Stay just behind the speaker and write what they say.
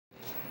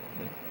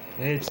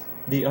It's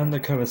the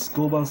Undercover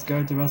School Bus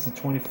Guide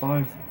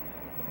 2025.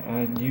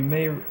 And you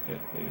may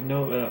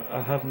know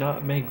I have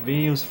not made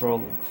videos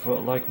for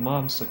like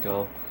months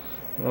ago.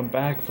 I'm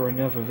back for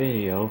another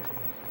video.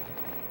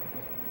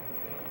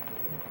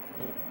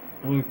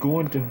 We're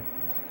going to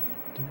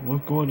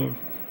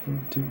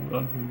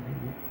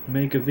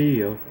make a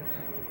video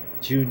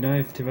June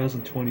 9th,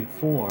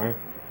 2024.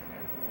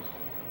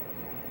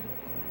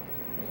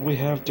 We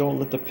have Don't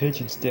Let the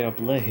Pigeons Stay Up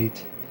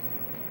Late,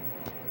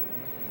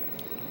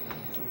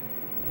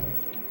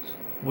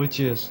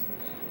 which is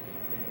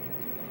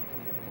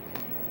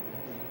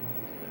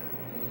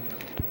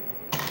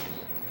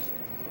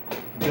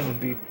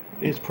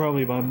it's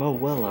probably by Mo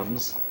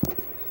Willems.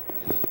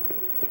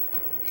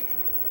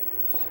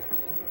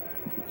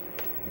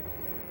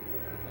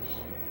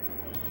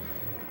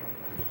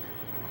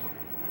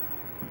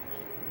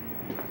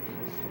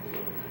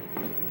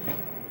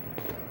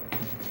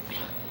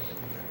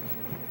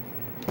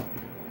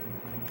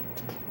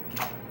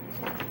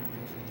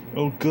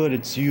 Oh good,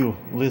 it's you.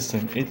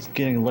 Listen, it's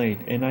getting late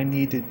and I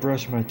need to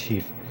brush my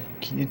teeth.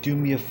 Can you do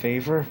me a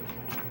favor?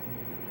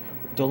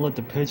 Don't let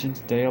the pigeons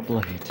stay up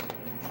late.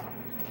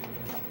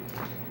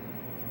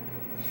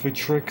 For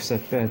tricks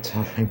at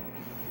bedtime.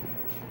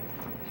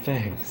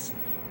 Thanks.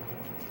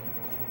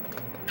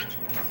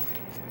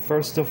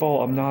 First of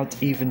all, I'm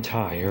not even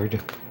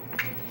tired.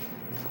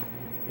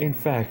 In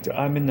fact,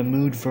 I'm in the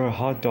mood for a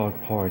hot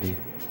dog party.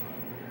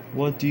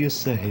 What do you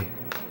say?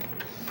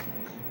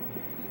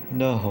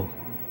 No.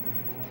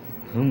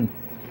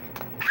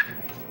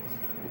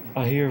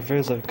 I hear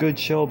there's a good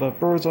show about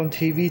birds on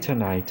TV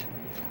tonight.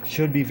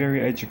 Should be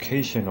very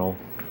educational.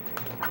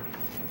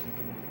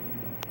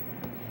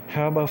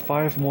 How about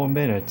 5 more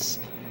minutes?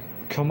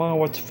 Come on,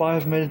 what's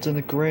 5 minutes in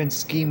the grand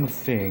scheme of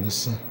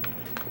things?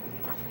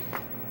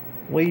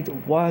 Wait,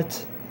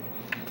 what?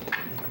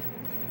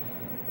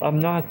 I'm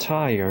not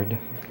tired.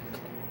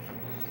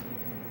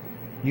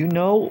 You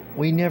know,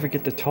 we never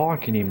get to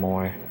talk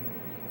anymore.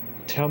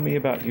 Tell me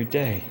about your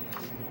day.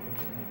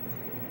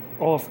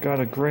 Oh, I've got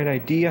a great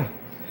idea.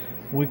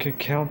 We could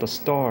count the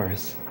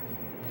stars.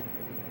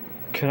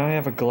 Can I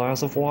have a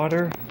glass of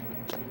water?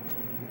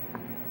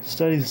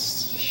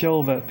 Studies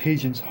show that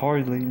pigeons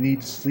hardly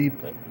need sleep.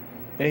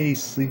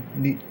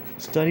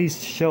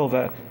 Studies show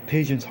that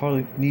pigeons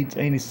hardly need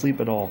any sleep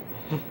at all.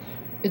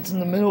 It's in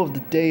the middle of the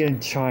day in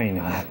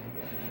China.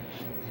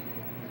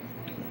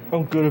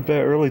 I'll go to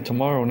bed early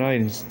tomorrow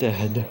night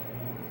instead.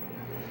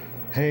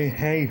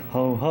 Hey,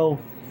 ho ho,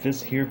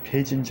 this here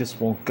pigeon just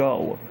won't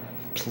go.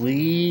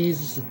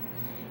 Please?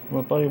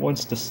 My bunny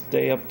wants to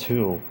stay up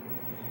too.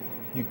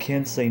 You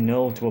can't say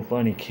no to a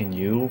bunny, can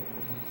you?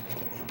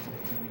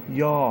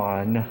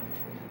 Yawn.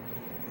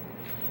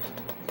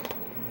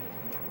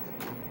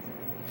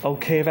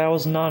 Okay, that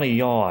was not a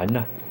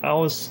yawn. I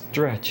was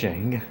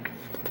stretching.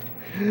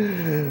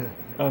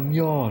 I'm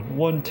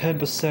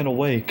 110%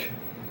 awake.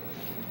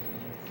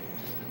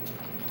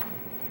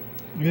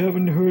 You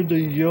haven't heard the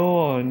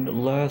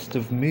yawn last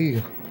of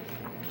me.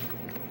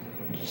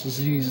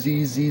 Z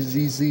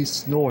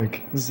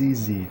snork.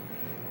 ZZ.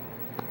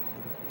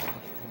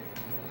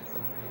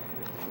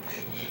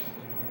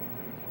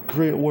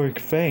 Great work,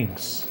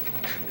 thanks.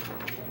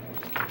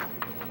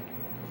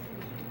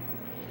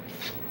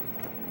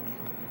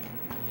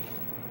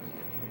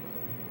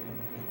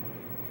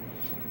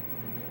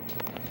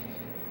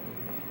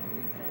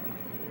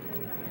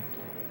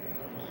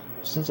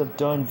 Since I've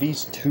done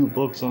these 2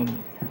 books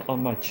on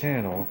my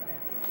channel,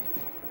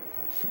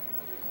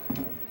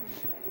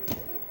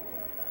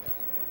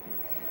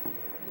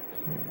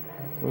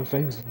 well,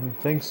 thanks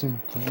for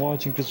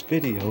watching this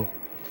video.